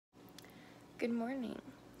Good morning,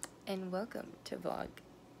 and welcome to vlog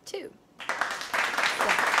 2.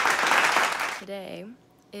 Today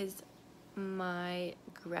is my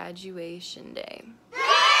graduation day.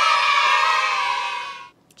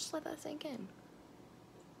 Just let that sink in.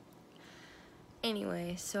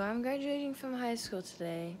 Anyway, so I'm graduating from high school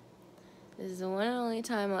today. This is the one and only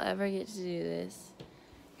time I'll ever get to do this.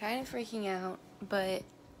 Kind of freaking out, but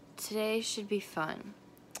today should be fun.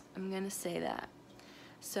 I'm gonna say that.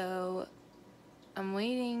 So I'm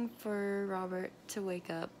waiting for Robert to wake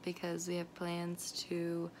up because we have plans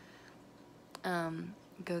to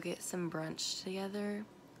go get some brunch together.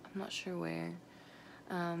 I'm not sure where,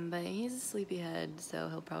 but he's a sleepyhead, so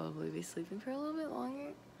he'll probably be sleeping for a little bit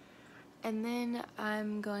longer. And then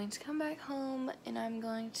I'm going to come back home and I'm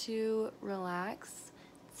going to relax.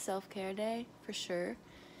 Self-care day for sure.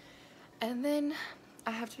 And then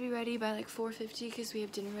I have to be ready by like 4:50 because we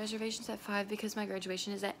have dinner reservations at 5 because my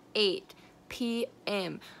graduation is at 8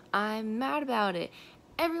 p.m. I'm mad about it.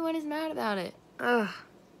 Everyone is mad about it. Ugh.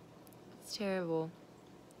 It's terrible.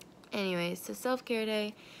 Anyway, so self-care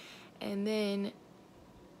day and then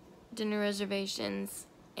dinner reservations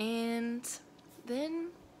and then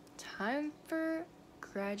time for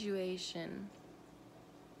graduation.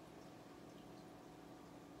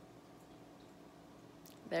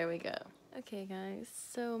 There we go. Okay guys,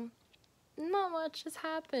 so not much has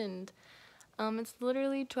happened. It's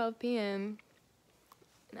literally 12 p.m.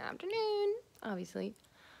 in the afternoon, obviously,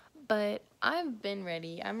 but I've been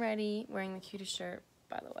ready. I'm ready, wearing the cutest shirt,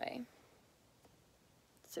 by the way.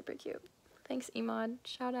 Super cute. Thanks, Emad.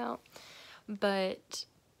 Shout out. But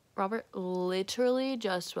Robert literally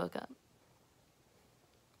just woke up.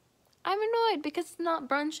 I'm annoyed because it's not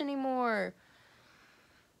brunch anymore.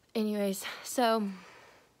 Anyways, so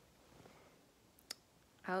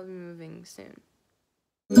I'll be moving soon.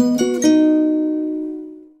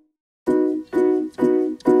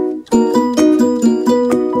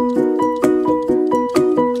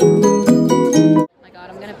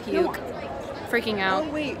 Puke. Freaking out. Oh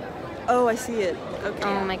wait. Oh, I see it. Okay.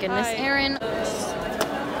 Oh my goodness, Hi. Aaron.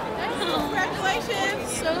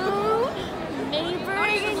 Congratulations. So many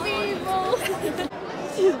freaking people.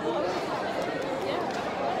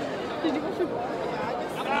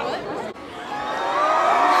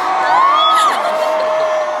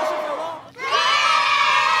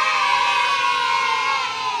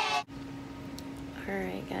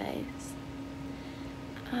 Alright guys.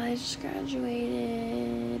 I just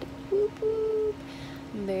graduated. Whoop, whoop.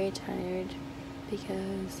 I'm very tired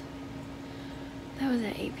because that was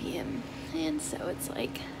at 8 p.m. and so it's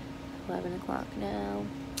like 11 o'clock now.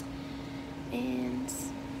 And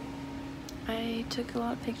I took a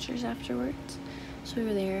lot of pictures afterwards. So we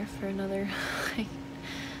were there for another like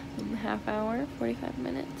half hour, 45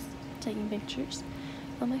 minutes taking pictures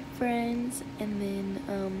with my friends, and then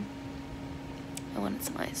I wanted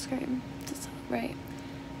some ice cream to celebrate.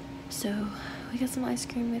 So we got some ice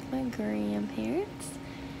cream with my grandparents,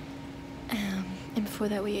 and before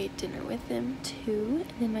that we ate dinner with them too.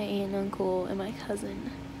 And then my aunt and uncle and my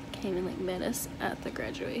cousin came and like met us at the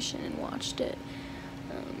graduation and watched it.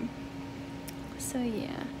 So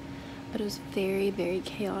yeah, but it was very, very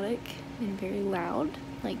chaotic and very loud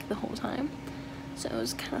like the whole time, so it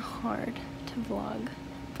was kind of hard to vlog,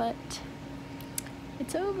 but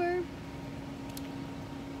it's over.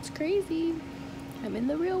 It's crazy. I'm in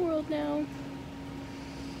the real world now.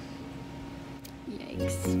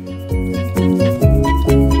 Yikes.